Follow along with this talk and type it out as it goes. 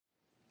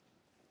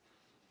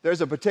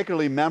There's a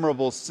particularly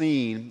memorable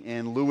scene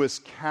in Lewis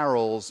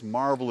Carroll's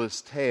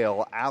marvelous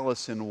tale,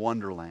 Alice in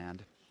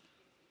Wonderland,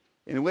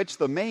 in which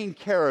the main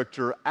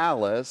character,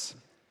 Alice,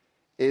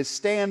 is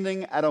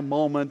standing at a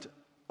moment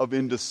of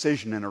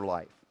indecision in her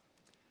life.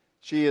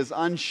 She is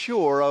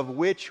unsure of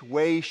which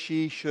way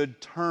she should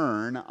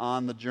turn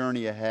on the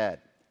journey ahead.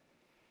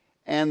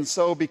 And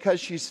so, because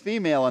she's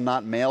female and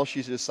not male,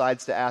 she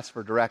decides to ask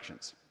for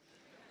directions.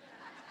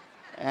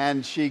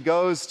 And she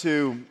goes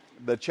to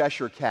the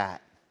Cheshire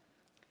Cat.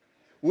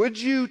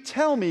 "Would you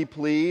tell me,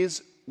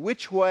 please,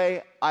 which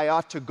way I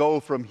ought to go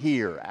from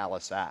here?"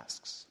 Alice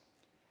asks.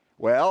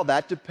 "Well,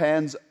 that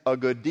depends a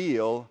good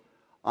deal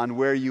on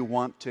where you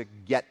want to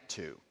get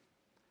to,"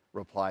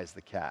 replies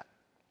the cat.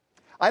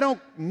 "I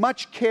don't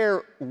much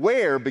care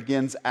where,"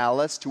 begins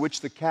Alice, to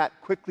which the cat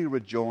quickly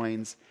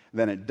rejoins,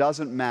 "Then it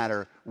doesn't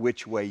matter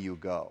which way you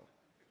go."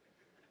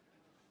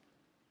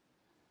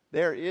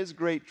 There is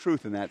great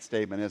truth in that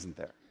statement, isn't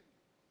there?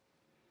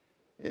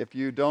 If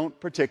you don't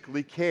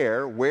particularly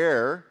care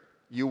where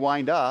you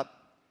wind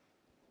up,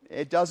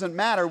 it doesn't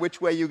matter which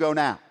way you go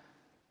now.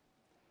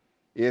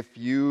 If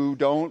you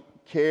don't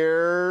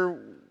care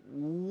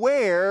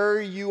where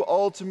you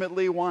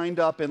ultimately wind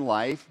up in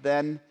life,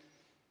 then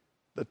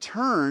the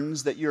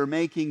turns that you're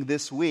making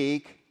this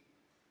week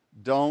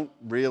don't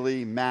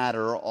really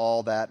matter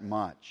all that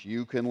much.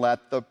 You can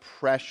let the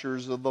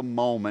pressures of the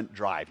moment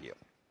drive you.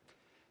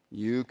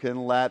 You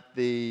can let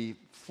the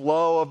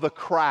flow of the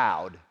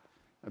crowd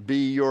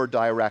be your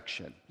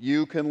direction.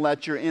 You can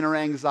let your inner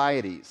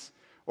anxieties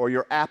or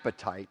your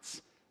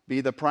appetites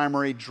be the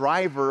primary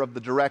driver of the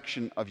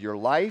direction of your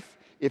life.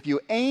 If you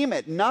aim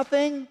at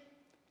nothing,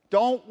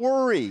 don't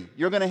worry.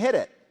 You're going to hit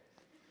it.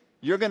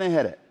 You're going to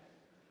hit it.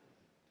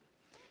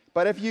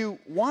 But if you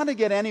want to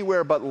get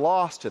anywhere but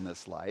lost in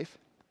this life,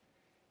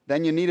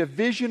 then you need a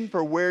vision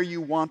for where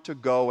you want to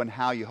go and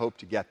how you hope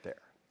to get there.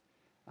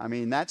 I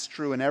mean, that's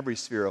true in every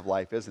sphere of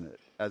life, isn't it?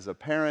 As a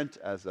parent,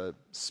 as a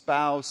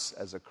spouse,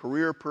 as a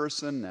career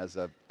person, as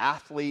an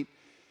athlete,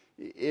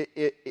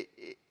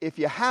 if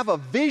you have a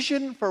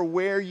vision for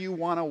where you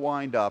want to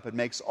wind up, it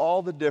makes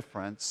all the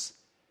difference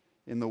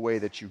in the way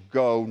that you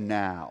go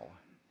now.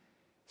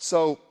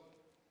 So,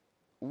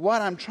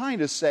 what I'm trying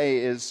to say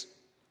is,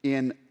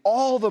 in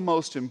all the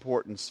most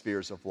important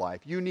spheres of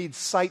life, you need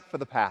sight for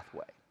the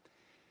pathway.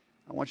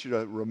 I want you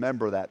to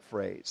remember that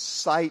phrase,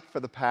 sight for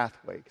the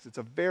pathway, because it's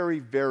a very,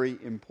 very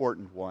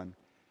important one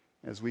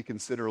as we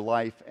consider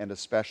life and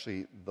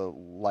especially the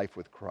life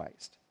with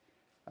Christ.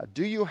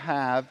 Do you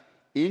have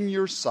in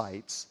your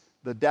sights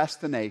the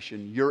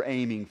destination you're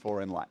aiming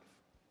for in life?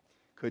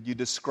 Could you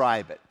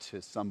describe it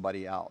to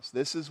somebody else?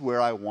 This is where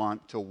I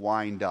want to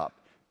wind up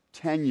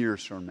 10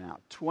 years from now,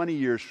 20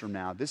 years from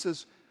now. This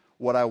is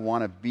what I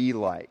want to be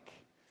like.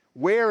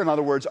 Where, in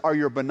other words, are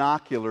your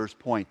binoculars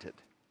pointed?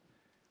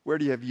 Where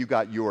have you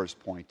got yours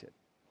pointed?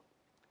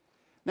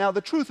 Now,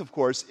 the truth, of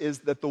course, is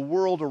that the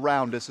world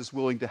around us is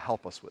willing to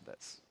help us with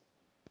this.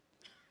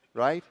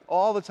 Right?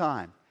 All the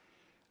time.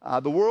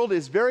 The world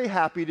is very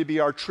happy to be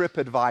our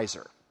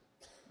TripAdvisor.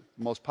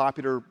 The most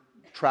popular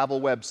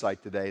travel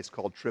website today is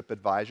called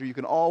TripAdvisor. You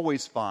can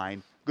always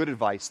find good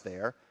advice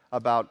there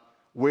about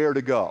where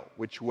to go,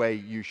 which way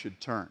you should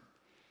turn.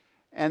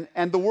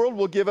 And the world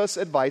will give us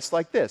advice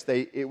like this.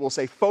 It will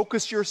say,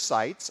 focus your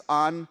sights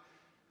on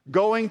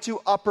going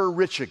to Upper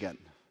Michigan.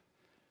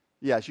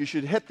 Yes, you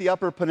should hit the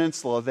Upper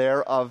Peninsula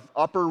there of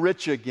Upper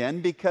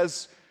Michigan,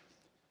 because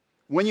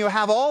when you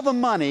have all the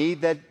money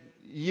that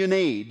you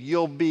need,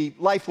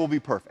 life will be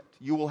perfect.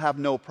 You will have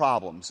no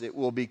problems. It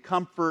will be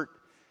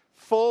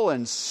comfortful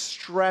and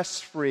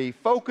stress-free.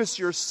 Focus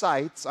your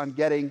sights on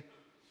getting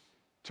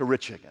to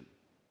Michigan.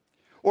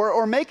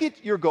 Or make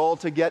it your goal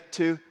to get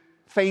to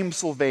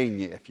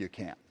Famesylvania if you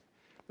can.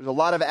 There's a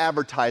lot of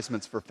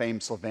advertisements for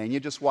Famesylvania.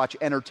 Just watch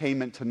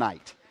Entertainment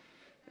Tonight.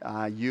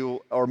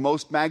 Or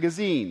most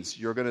magazines,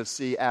 you're going to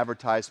see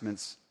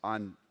advertisements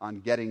on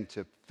getting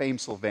to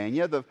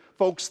Famesylvania. The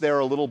folks there are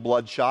a little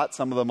bloodshot,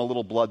 some of them a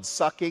little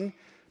blood-sucking,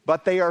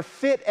 but they are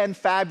fit and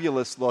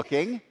fabulous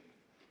looking,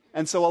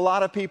 and so a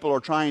lot of people are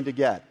trying to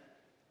get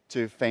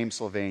to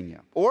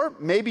Famesylvania. Or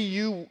maybe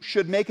you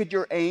should make it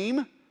your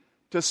aim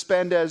to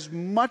spend as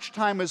much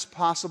time as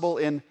possible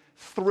in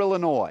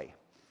Thrillinois.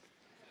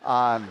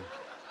 There's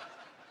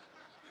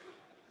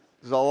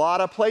a lot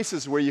of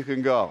places where you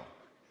can go.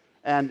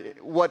 And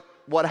what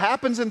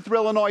happens in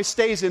Thrillinois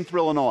stays in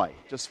Thrillinois.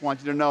 Just want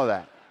you to know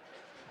that.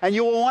 And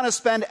you will want to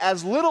spend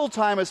as little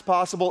time as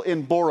possible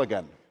in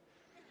Boregon.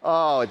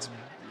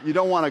 You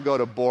don't want to go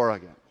to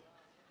Boregon.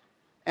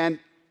 And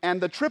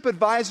the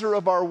TripAdvisor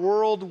of our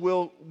world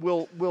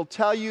will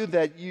tell you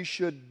that you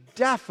should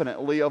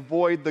definitely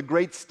avoid the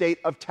great state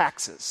of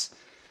Texas,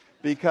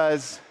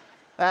 because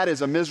that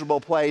is a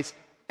miserable place.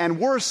 And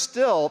worse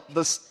still,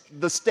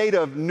 the state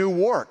of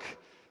Newark,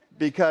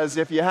 because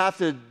if you have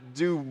to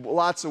do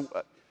lots of...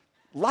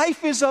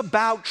 Life is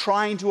about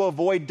trying to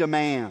avoid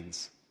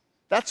demands.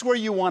 That's where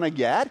you want to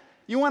get.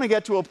 You want to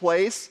get to a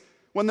place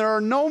when there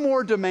are no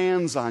more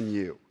demands on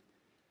you,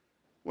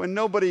 when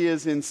nobody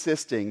is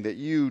insisting that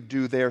you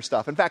do their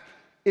stuff. In fact,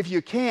 if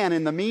you can,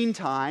 in the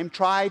meantime,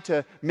 try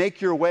to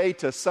make your way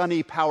to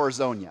sunny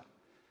Powerzonia.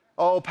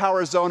 Oh,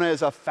 Powerzona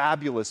is a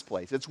fabulous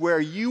place. It's where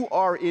you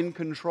are in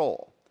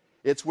control.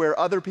 It's where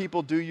other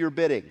people do your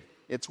bidding.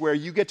 It's where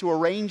you get to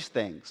arrange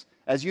things.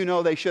 As you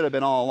know, they should have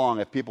been all along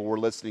if people were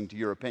listening to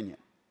your opinion.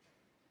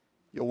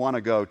 You'll want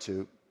to go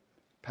to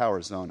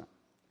Powerzona.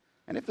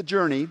 And if the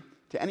journey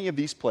to any of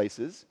these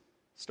places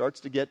starts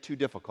to get too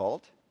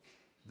difficult,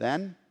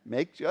 then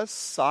make a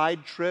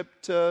side trip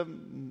to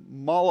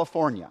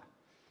Malifornia.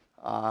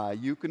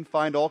 You can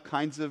find all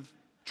kinds of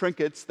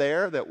trinkets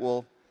there that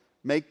will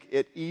make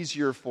it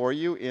easier for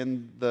you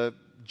in the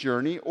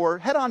journey. Or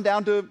head on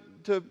down to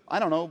I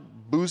don't know,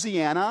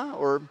 Louisiana,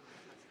 or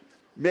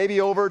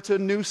maybe over to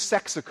New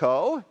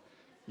Mexico.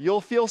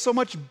 You'll feel so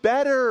much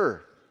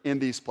better in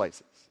these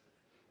places.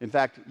 In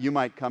fact, you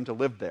might come to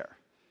live there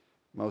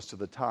most of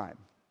the time.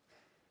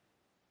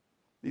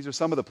 These are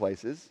some of the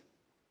places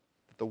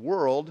that the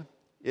world,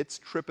 its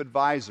trip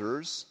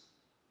advisors,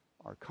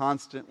 are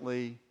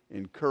constantly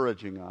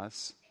encouraging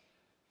us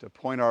to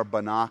point our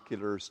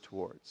binoculars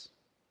towards.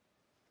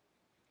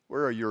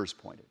 Where are yours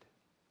pointed?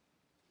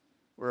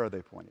 Where are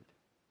they pointed?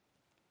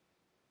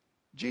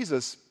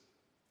 Jesus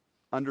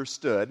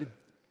understood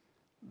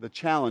the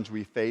challenge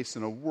we face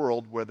in a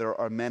world where there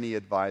are many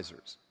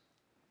advisors.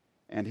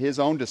 And his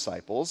own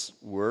disciples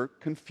were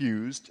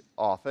confused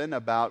often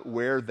about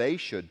where they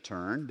should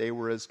turn. They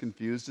were as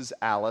confused as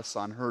Alice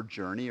on her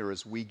journey, or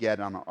as we get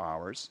on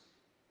ours.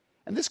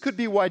 And this could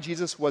be why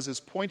Jesus was as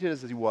pointed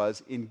as he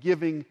was in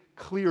giving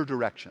clear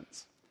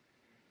directions.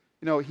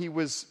 You know, he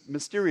was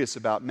mysterious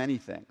about many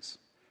things,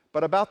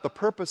 but about the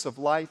purpose of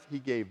life, he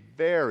gave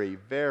very,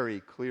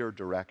 very clear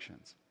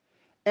directions.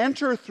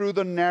 Enter through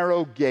the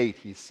narrow gate,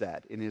 he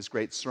said in his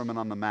great Sermon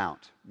on the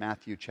Mount,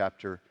 Matthew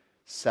chapter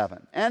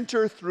 7.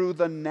 Enter through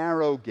the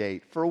narrow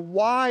gate, for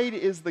wide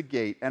is the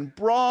gate and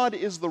broad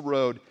is the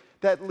road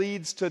that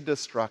leads to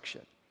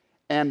destruction,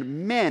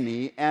 and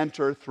many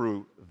enter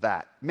through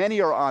that.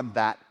 Many are on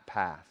that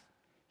path,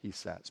 he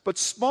says. But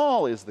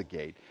small is the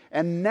gate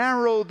and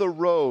narrow the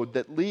road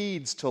that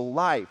leads to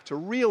life, to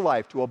real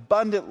life, to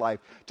abundant life,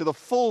 to the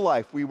full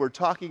life we were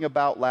talking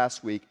about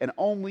last week, and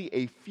only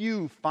a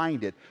few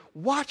find it.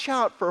 Watch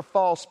out for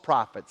false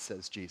prophets,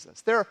 says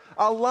Jesus. There are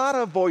a lot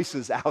of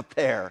voices out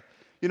there.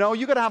 You know,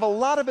 you're going to have a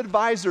lot of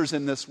advisors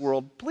in this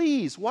world.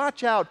 Please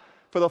watch out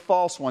for the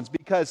false ones,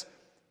 because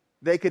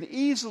they can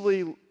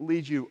easily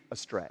lead you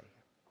astray.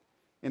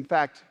 In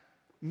fact,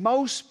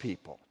 most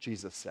people,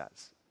 Jesus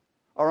says,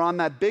 are on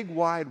that big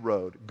wide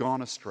road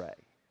gone astray,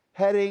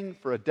 heading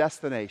for a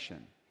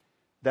destination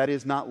that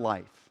is not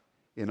life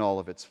in all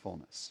of its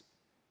fullness.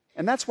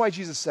 And that's why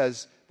Jesus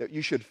says that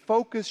you should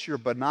focus your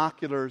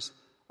binoculars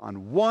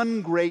on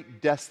one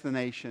great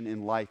destination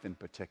in life in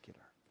particular.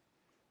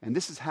 And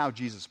this is how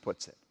Jesus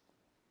puts it.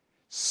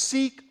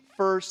 Seek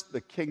first the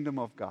kingdom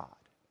of God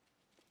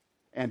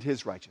and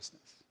his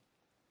righteousness.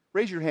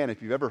 Raise your hand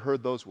if you've ever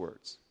heard those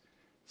words.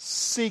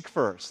 Seek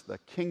first the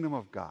kingdom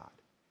of God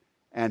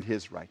and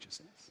his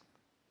righteousness.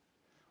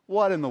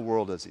 What in the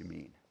world does he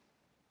mean?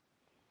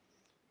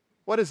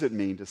 What does it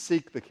mean to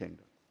seek the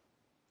kingdom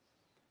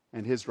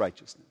and his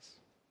righteousness?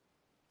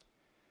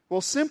 Well,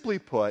 simply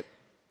put,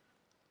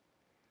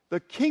 the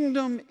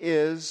kingdom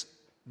is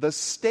the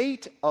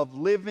state of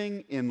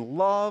living in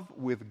love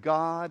with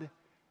God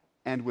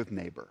and with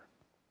neighbor.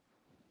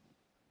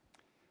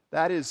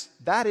 That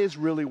is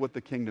really what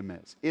the kingdom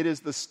is. It is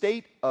the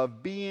state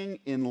of being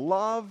in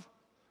love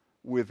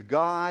with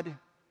God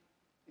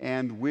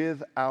and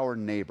with our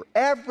neighbor.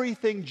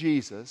 Everything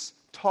Jesus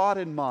taught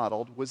and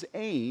modeled was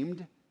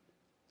aimed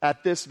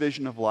at this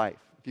vision of life.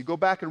 If you go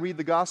back and read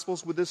the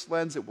Gospels with this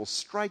lens, it will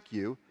strike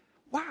you,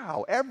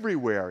 wow,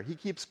 everywhere he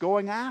keeps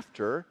going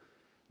after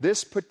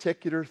this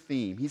particular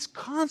theme. He's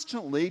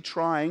constantly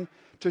trying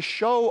to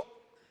show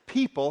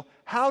people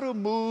how to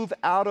move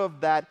out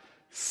of that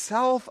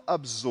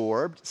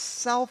self-absorbed,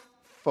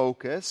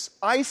 self-focused,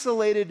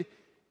 isolated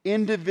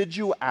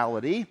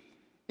individuality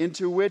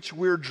into which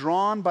we're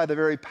drawn by the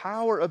very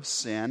power of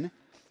sin,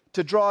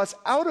 to draw us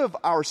out of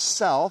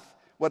ourself,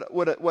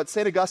 what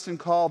St. Augustine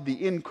called the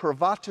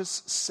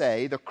incurvatus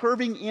se, the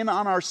curving in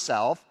on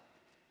ourself,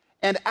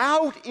 and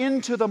out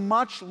into the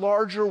much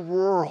larger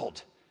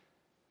world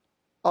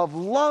of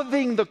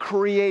loving the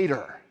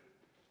Creator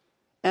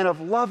and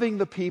of loving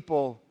the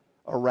people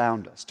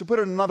around us. To put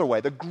it another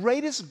way, the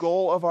greatest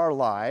goal of our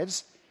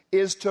lives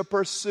is to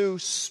pursue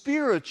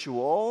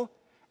spiritual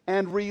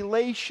and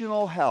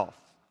relational health.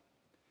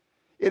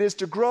 It is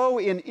to grow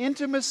in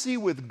intimacy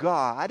with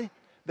God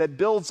that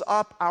builds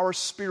up our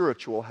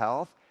spiritual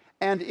health,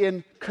 and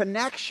in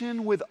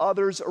connection with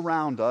others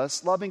around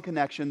us, loving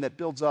connection that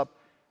builds up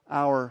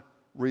our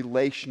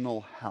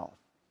relational health.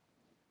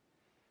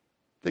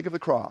 Think of the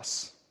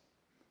cross.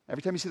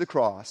 Every time you see the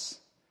cross,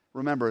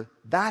 remember,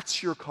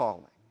 that's your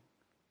calling.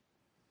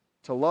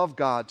 To love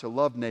God, to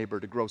love neighbor,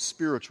 to grow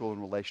spiritual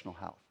and relational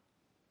health.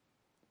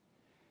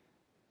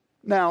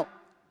 Now,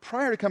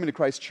 prior to coming to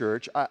Christ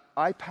Church,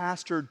 I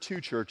pastored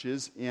two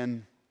churches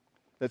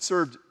that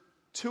served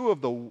two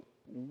of the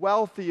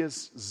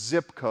wealthiest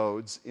zip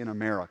codes in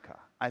America.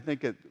 I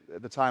think at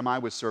the time I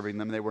was serving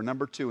them, they were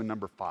number 2 and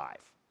number 5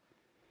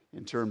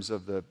 in terms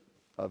of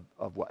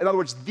what. In other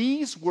words,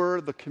 these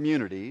were the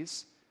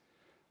communities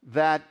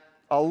that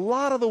a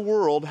lot of the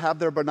world have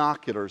their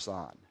binoculars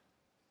on,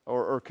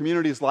 or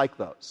communities like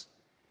those.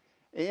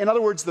 In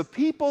other words, the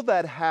people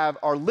that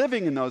are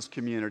living in those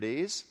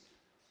communities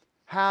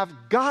have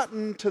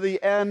gotten to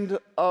the end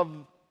of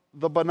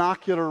the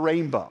binocular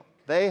rainbow.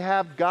 They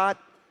have got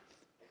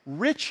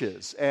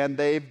riches, and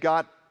they've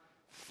got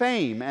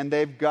fame, and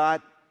they've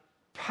got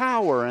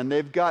power, and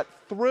they've got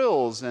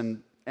thrills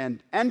and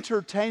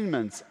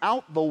entertainments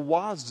out the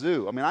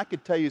wazoo. I mean, I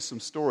could tell you some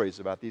stories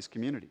about these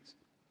communities.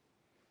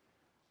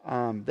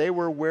 They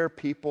were where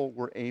people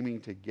were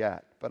aiming to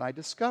get. But I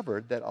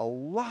discovered that a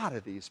lot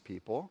of these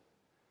people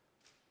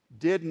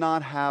did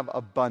not have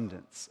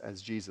abundance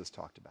as Jesus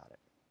talked about it.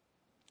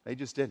 They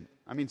just didn't.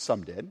 I mean,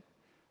 some did.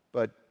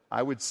 But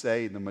I would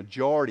say the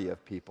majority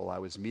of people I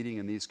was meeting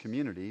in these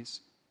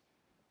communities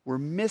were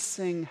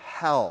missing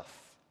health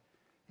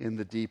in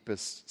the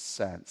deepest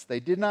sense. They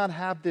did not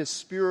have this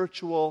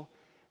spiritual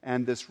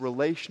and this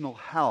relational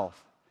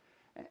health.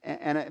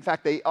 And in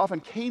fact, they often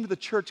came to the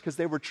church because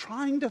they were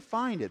trying to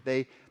find it.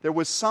 There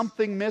was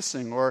something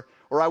missing, or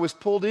I was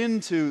pulled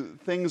into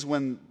things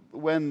when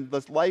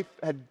the life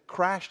had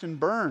crashed and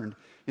burned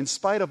in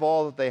spite of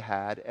all that they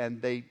had,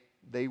 and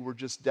they were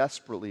just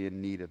desperately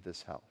in need of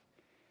this help.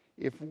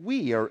 If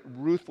we are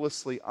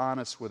ruthlessly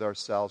honest with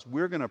ourselves,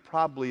 we're going to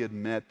probably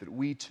admit that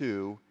we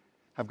too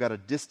have got a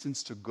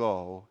distance to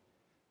go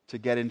to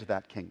get into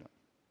that kingdom,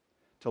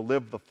 to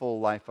live the full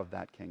life of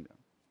that kingdom.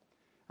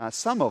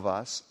 Some of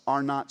us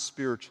are not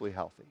spiritually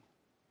healthy.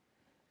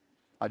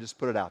 I just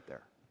put it out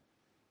there.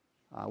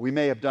 We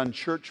may have done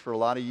church for a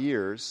lot of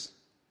years,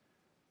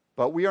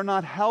 but we are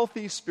not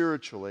healthy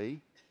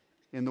spiritually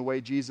in the way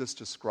Jesus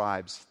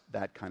describes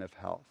that kind of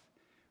health.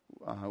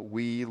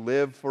 We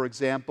live, for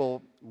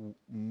example,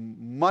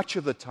 much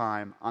of the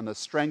time on the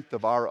strength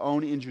of our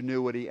own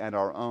ingenuity and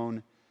our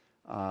own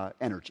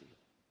energy.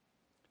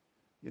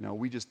 You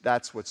know,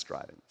 that's what's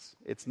driving us.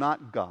 It's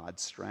not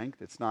God's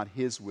strength. It's not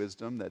His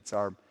wisdom. That's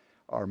our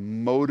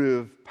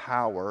motive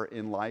power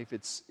in life.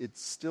 It's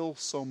still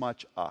so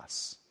much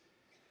us.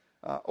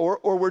 Or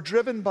we're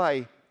driven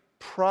by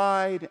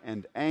pride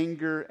and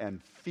anger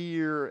and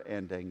fear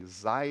and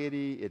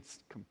anxiety. It's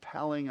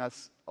compelling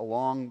us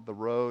along the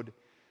road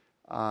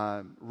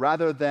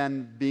rather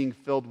than being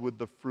filled with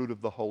the fruit of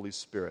the Holy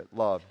Spirit: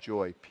 love,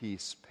 joy,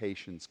 peace,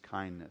 patience,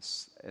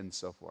 kindness, and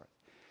so forth.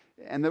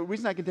 And the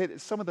reason I can tell you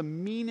that some of the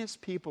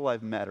meanest people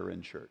I've met are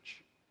in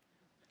church.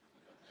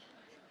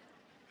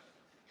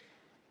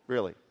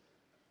 Really.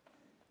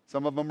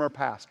 Some of them are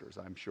pastors,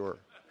 I'm sure.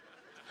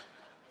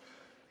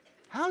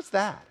 How's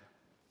that?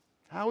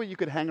 How you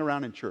could hang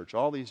around in church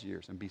all these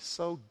years and be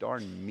so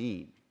darn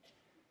mean?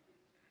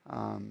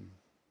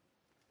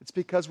 It's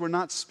because we're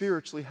not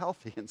spiritually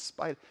healthy in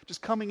spite.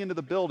 Just coming into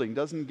the building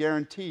doesn't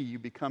guarantee you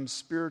become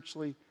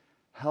spiritually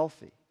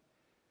healthy.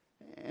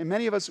 And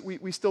many of us,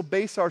 we still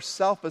base our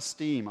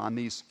self-esteem on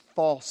these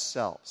false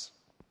selves.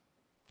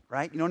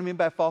 Right? You know what I mean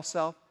by false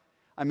self?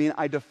 I mean,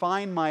 I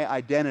define my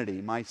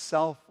identity, my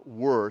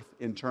self-worth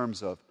in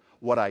terms of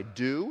what I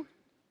do,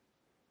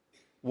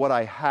 what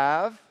I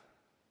have,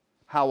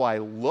 how I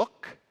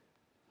look,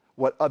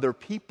 what other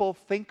people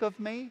think of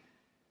me.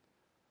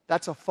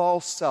 That's a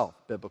false self,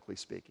 biblically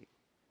speaking.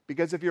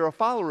 Because if you're a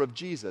follower of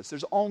Jesus,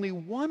 there's only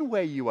one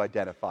way you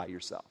identify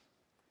yourself.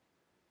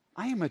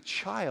 I am a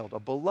child, a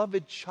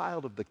beloved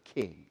child of the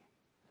King.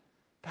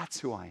 That's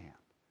who I am.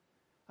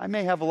 I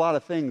may have a lot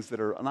of things that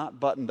are not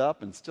buttoned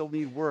up and still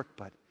need work,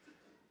 but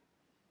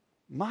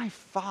my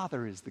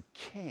Father is the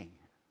King.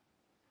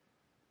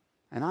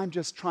 And I'm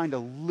just trying to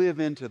live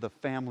into the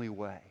family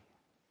way.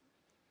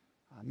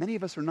 Many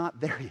of us are not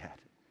there yet.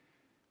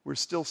 We're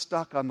still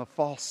stuck on the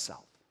false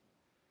self.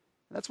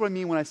 That's what I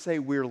mean when I say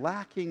we're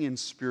lacking in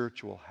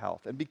spiritual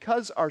health. And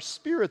because our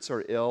spirits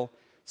are ill,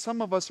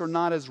 some of us are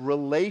not as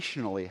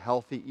relationally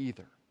healthy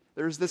either.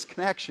 There's this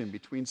connection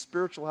between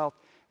spiritual health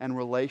and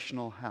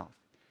relational health.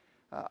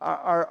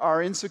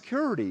 Our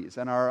insecurities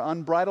and our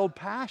unbridled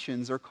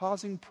passions are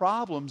causing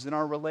problems in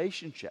our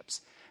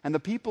relationships. And the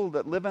people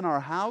that live in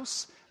our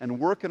house and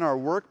work in our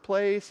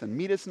workplace and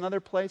meet us in other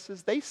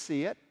places, they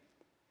see it.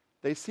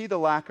 They see the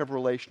lack of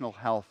relational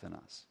health in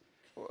us.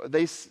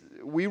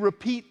 We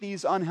repeat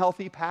these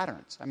unhealthy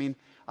patterns. I mean,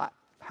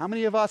 how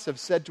many of us have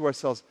said to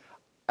ourselves,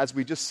 as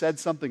we just said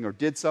something or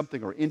did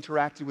something or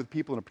interacted with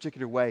people in a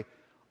particular way,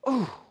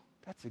 oh,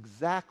 that's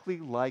exactly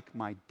like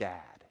my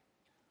dad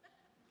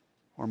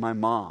or my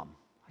mom.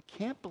 I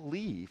can't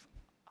believe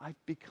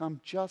I've become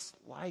just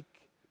like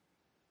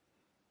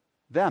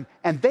them.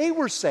 And they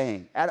were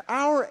saying at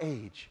our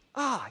age,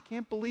 I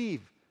can't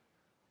believe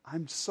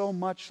I'm so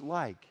much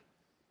like.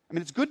 I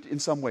mean, it's good in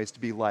some ways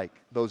to be like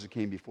those who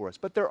came before us,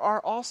 but there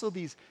are also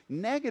these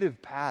negative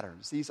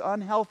patterns, these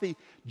unhealthy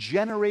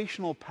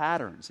generational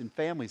patterns in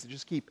families that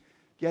just keep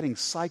getting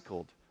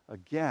cycled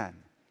again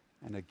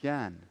and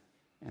again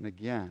and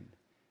again.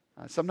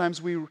 Sometimes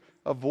we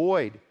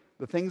avoid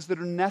the things that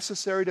are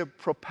necessary to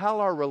propel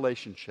our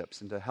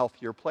relationships into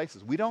healthier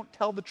places. We don't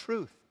tell the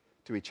truth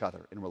to each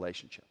other in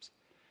relationships.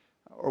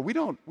 Or we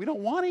don't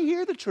want to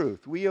hear the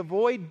truth. We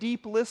avoid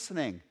deep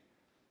listening.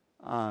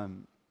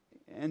 And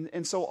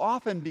so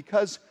often,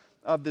 because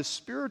of this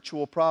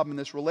spiritual problem and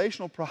this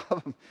relational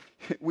problem,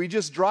 we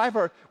just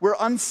we're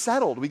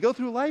unsettled. We go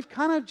through life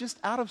kind of just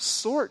out of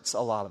sorts a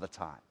lot of the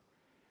time,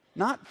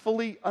 not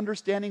fully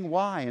understanding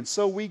why. And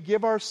so we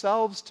give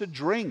ourselves to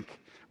drink.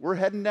 We're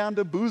heading down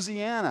to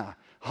Booziana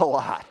a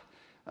lot.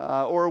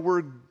 Or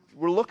we're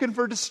looking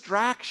for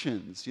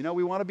distractions.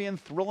 We want to be in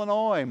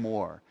Illinois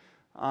more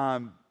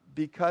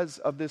because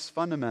of this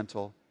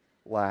fundamental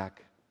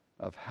lack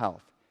of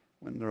health.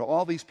 When there are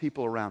all these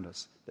people around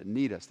us that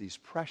need us, these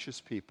precious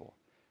people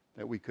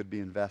that we could be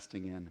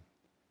investing in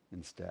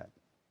instead.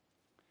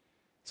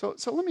 So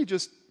let me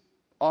just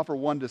offer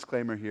one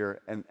disclaimer here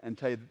and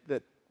tell you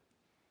that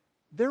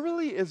there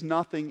really is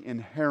nothing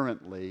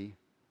inherently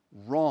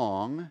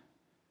wrong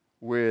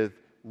with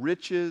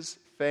riches,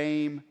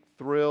 fame,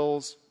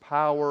 thrills,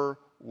 power,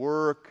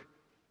 work,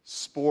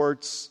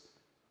 sports,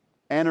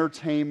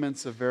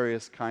 entertainments of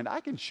various kind. I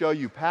can show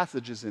you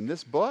passages in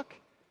this book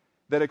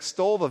that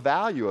extol the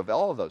value of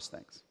all of those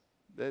things.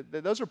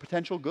 Those are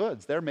potential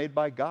goods. They're made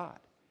by God.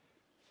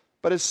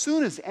 But as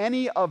soon as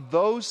any of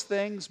those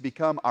things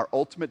become our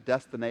ultimate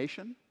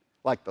destination,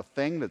 like the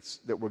thing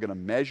that we're going to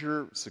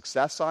measure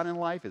success on in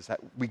life is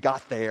that we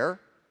got there,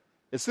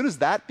 as soon as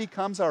that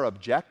becomes our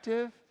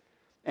objective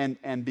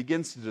and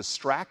begins to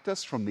distract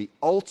us from the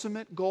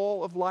ultimate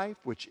goal of life,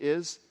 which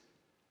is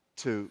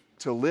to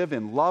live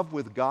in love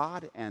with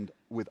God and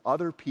with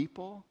other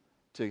people,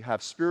 to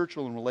have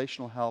spiritual and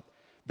relational health,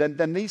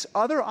 then these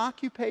other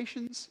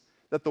occupations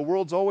that the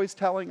world's always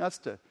telling us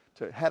to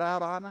head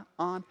out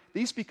on,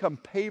 these become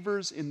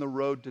pavers in the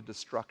road to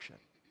destruction.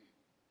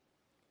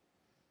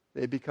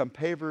 They become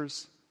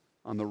pavers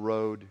on the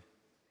road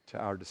to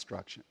our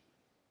destruction.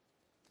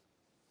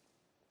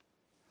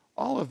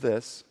 All of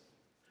this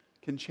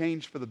can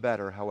change for the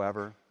better,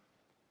 however,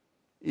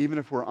 even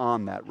if we're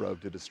on that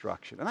road to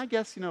destruction. And I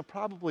guess,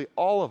 probably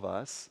all of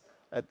us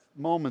at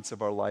moments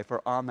of our life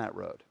are on that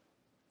road.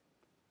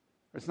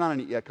 It's not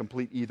a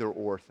complete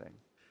either-or thing.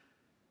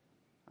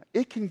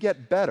 It can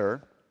get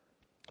better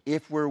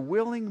if we're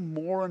willing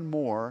more and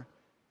more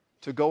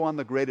to go on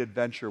the great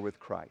adventure with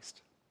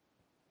Christ.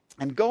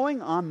 And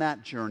going on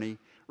that journey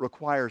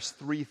requires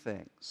three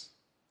things.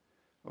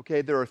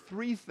 Okay, there are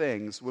three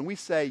things. When we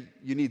say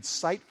you need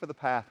sight for the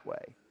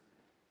pathway,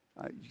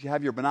 you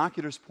have your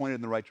binoculars pointed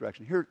in the right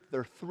direction. Here,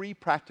 there are three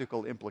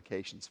practical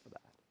implications for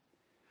that.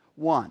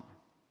 One,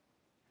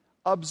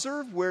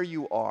 observe where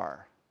you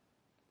are.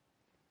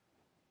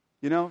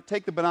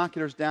 Take the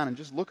binoculars down and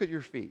just look at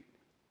your feet.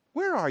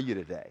 Where are you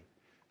today?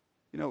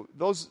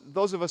 Those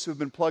of us who've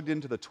been plugged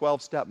into the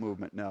 12-step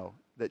movement know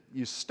that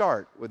you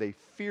start with a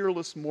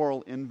fearless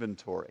moral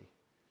inventory.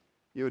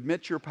 You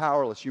admit you're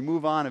powerless. You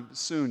move on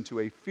soon to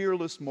a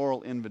fearless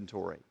moral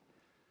inventory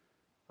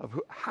of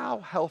how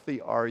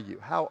healthy are you?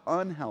 How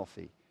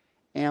unhealthy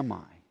am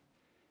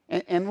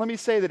I? And let me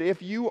say that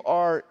if you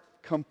are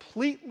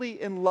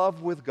completely in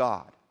love with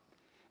God,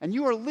 and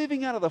you are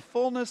living out of the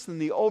fullness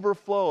and the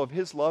overflow of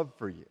His love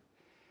for you,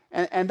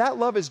 and that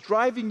love is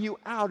driving you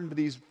out into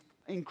these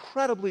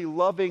incredibly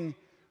loving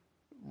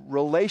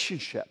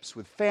relationships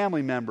with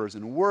family members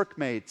and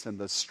workmates and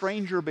the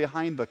stranger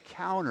behind the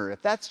counter,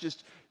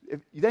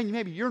 then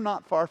maybe you're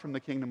not far from the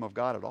kingdom of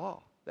God at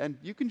all. Then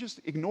you can just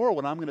ignore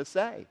what I'm going to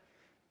say.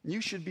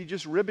 You should be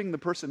just ribbing the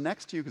person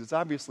next to you because it's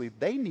obviously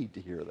they need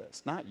to hear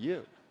this, not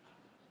you.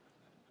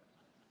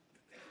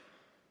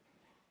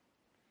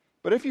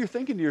 But if you're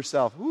thinking to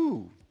yourself,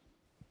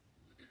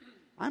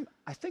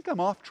 I think I'm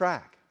off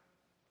track.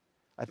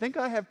 I think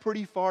I have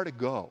pretty far to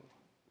go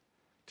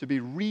to be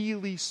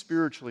really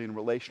spiritually and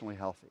relationally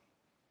healthy,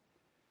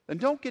 then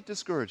don't get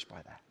discouraged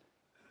by that.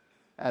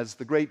 As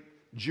the great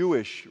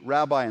Jewish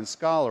rabbi and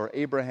scholar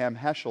Abraham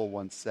Heschel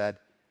once said,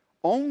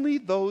 only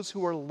those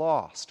who are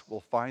lost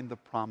will find the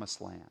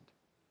promised land.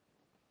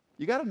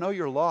 You got to know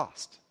you're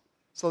lost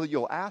so that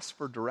you'll ask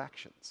for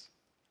directions.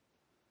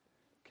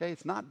 Okay,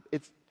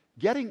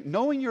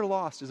 knowing you're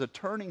lost is a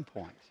turning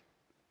point.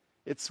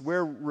 It's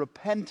where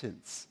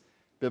repentance,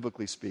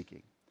 biblically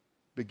speaking,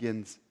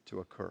 begins to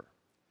occur.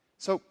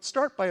 So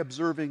start by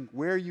observing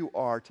where you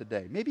are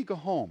today. Maybe go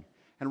home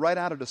and write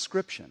out a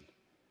description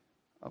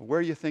of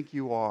where you think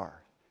you are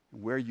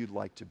and where you'd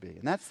like to be.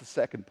 And that's the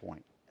second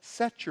point.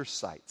 Set your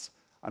sights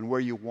on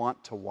where you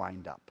want to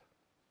wind up.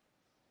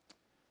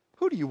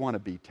 Who do you want to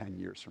be 10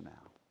 years from now?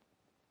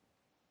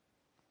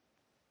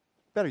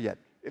 Better yet,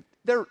 if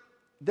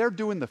they're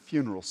doing the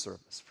funeral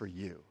service for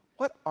you,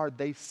 what are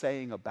they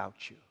saying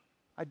about you?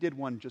 I did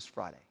one just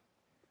Friday.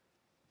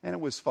 And it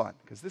was fun,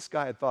 because this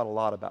guy had thought a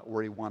lot about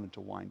where he wanted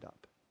to wind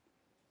up.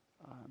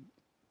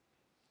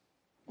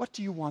 What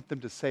do you want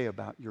them to say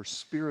about your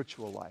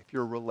spiritual life,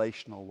 your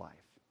relational life?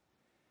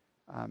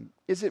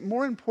 Is it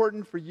more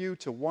important for you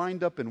to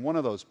wind up in one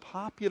of those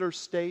popular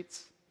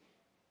states,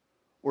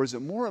 or is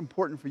it more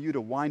important for you to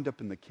wind up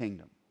in the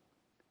kingdom?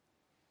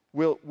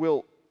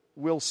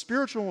 Will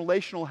spiritual and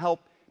relational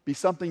help be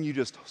something you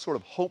just sort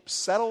of hope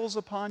settles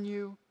upon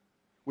you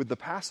with the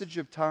passage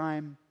of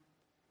time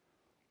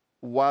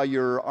while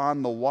you're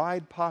on the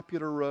wide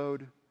popular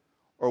road?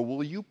 Or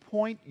will you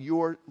point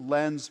your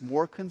lens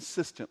more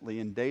consistently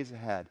in days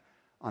ahead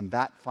on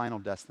that final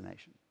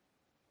destination?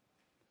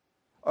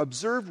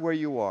 Observe where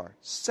you are.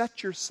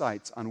 Set your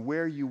sights on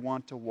where you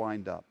want to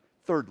wind up.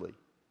 Thirdly,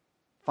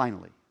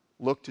 finally,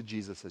 look to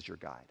Jesus as your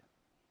guide.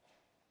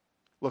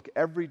 Look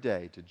every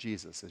day to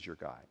Jesus as your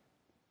guide.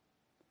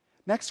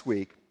 Next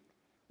week,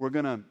 we're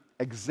going to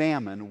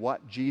examine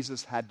what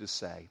Jesus had to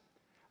say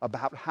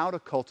about how to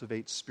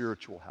cultivate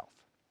spiritual health.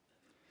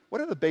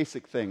 What are the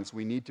basic things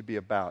we need to be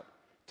about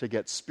to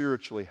get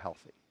spiritually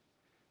healthy?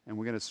 And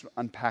we're going to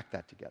unpack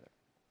that together.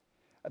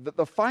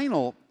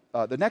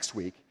 The next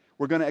week,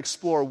 we're going to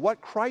explore what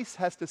Christ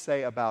has to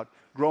say about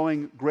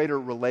growing greater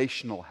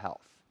relational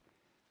health,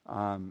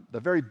 the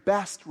very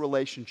best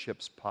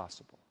relationships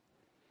possible.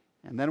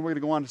 And then we're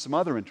going to go on to some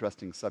other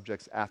interesting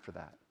subjects after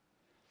that.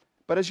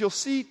 But as you'll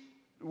see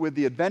with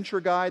the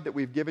adventure guide that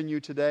we've given you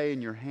today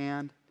in your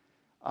hand,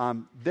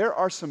 there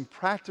are some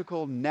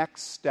practical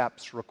next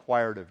steps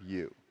required of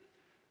you.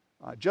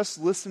 Just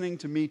listening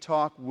to me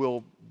talk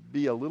will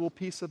be a little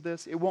piece of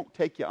this. It won't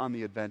take you on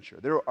the adventure.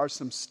 There are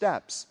some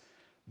steps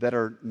that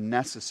are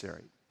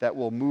necessary that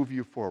will move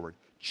you forward.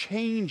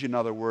 Change, in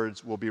other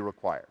words, will be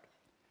required.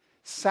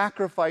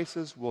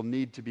 Sacrifices will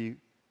need to be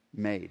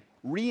made.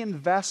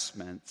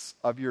 Reinvestments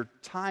of your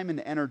time and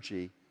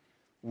energy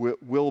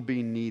will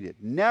be needed.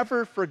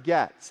 Never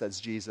forget, says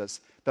Jesus,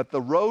 that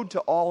the road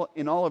to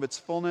in all of its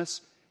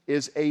fullness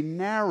is a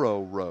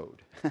narrow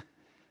road.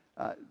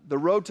 The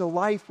road to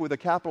life with a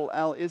capital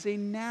L is a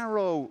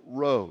narrow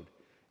road,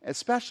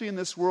 especially in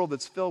this world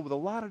that's filled with a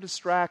lot of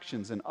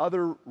distractions and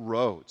other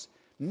roads.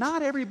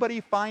 Not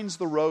everybody finds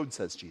the road,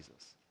 says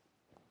Jesus.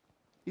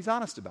 He's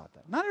honest about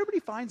that. Not everybody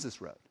finds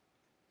this road.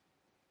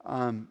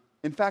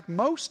 In fact,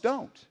 most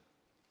don't.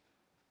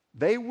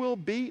 They will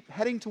be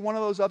heading to one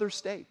of those other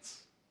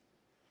states.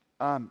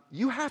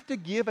 You have to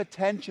give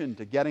attention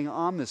to getting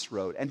on this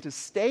road and to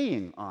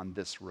staying on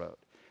this road.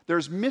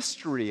 There's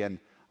mystery and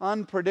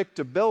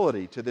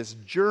unpredictability to this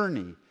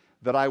journey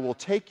that I will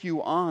take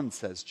you on,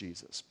 says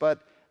Jesus. But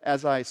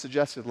as I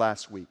suggested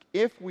last week,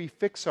 if we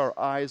fix our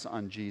eyes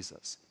on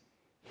Jesus,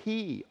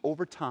 He,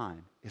 over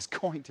time, is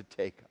going to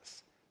take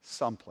us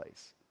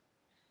someplace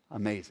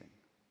amazing,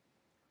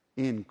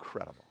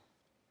 incredible,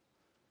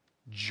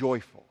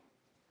 joyful,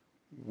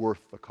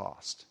 worth the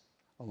cost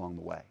along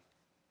the way.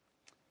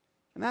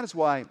 And that is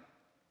why,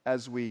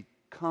 as we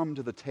come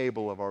to the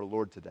table of our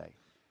Lord today,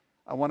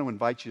 I want to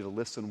invite you to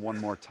listen one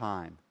more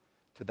time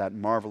to that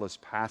marvelous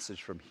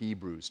passage from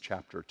Hebrews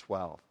chapter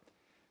 12.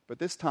 But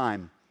this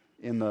time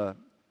in the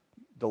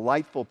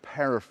delightful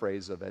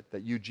paraphrase of it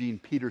that Eugene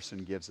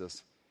Peterson gives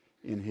us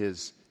in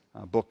his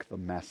book, The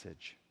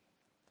Message.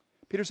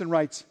 Peterson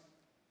writes,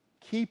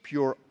 "Keep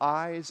your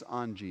eyes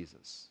on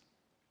Jesus,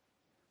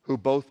 who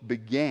both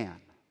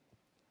began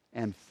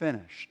and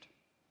finished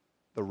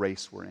the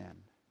race we're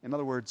in." In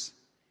other words,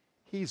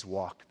 He's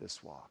walked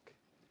this walk.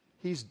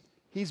 He's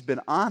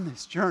been on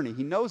this journey.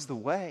 He knows the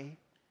way.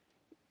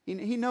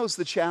 He knows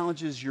the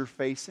challenges you're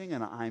facing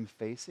and I'm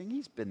facing.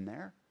 He's been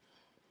there.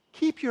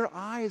 Keep your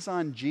eyes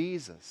on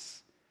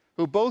Jesus,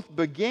 who both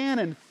began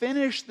and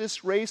finished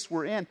this race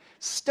we're in.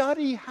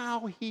 Study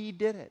how He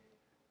did it.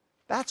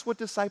 That's what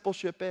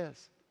discipleship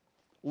is.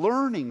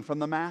 Learning from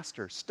the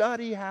Master.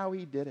 Study how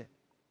He did it.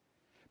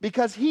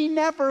 Because He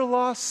never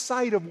lost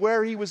sight of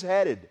where He was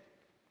headed,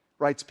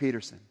 writes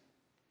Peterson.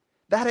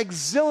 That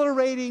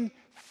exhilarating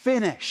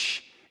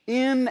finish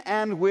in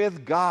and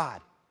with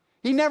God.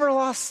 He never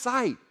lost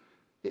sight.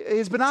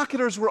 His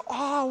binoculars were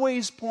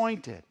always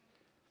pointed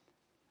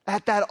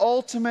at that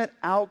ultimate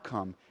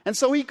outcome. And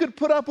so He could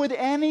put up with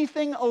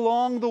anything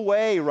along the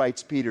way,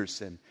 writes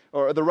Peterson,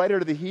 or the writer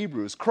to the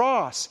Hebrews,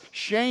 cross,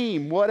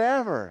 shame,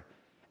 whatever.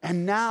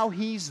 And now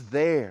He's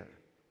there.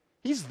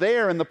 He's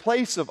there in the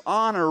place of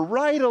honor,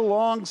 right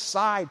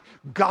alongside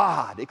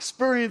God,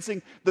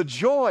 experiencing the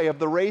joy of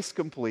the race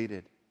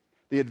completed,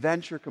 the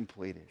adventure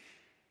completed.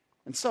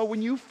 And so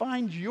when you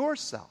find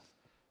yourself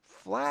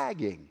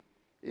flagging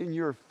in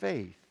your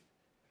faith,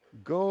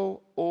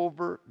 go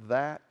over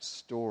that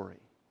story.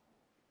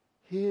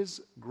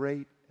 His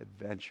great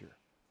adventure.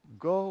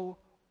 Go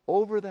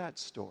over that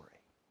story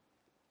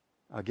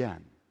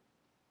again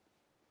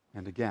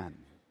and again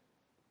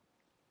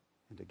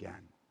and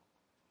again.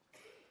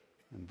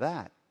 And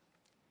that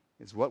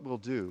is what we'll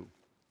do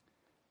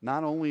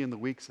not only in the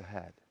weeks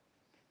ahead,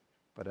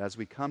 but as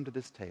we come to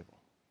this table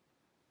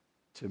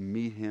to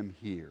meet Him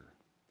here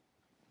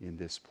in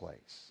this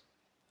place.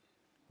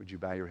 Would you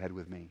bow your head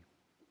with me?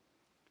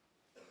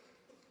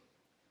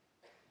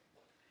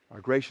 Our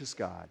gracious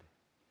God,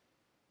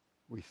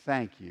 we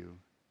thank You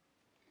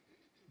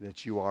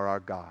that You are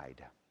our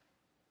guide,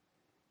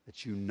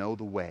 that You know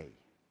the way.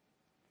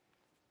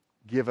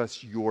 Give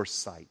us Your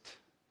sight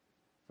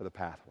for the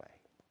pathway.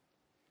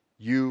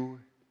 You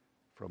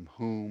from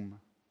whom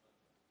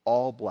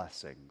all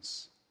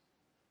blessings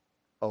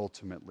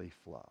ultimately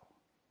flow.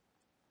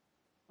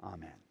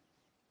 Amen.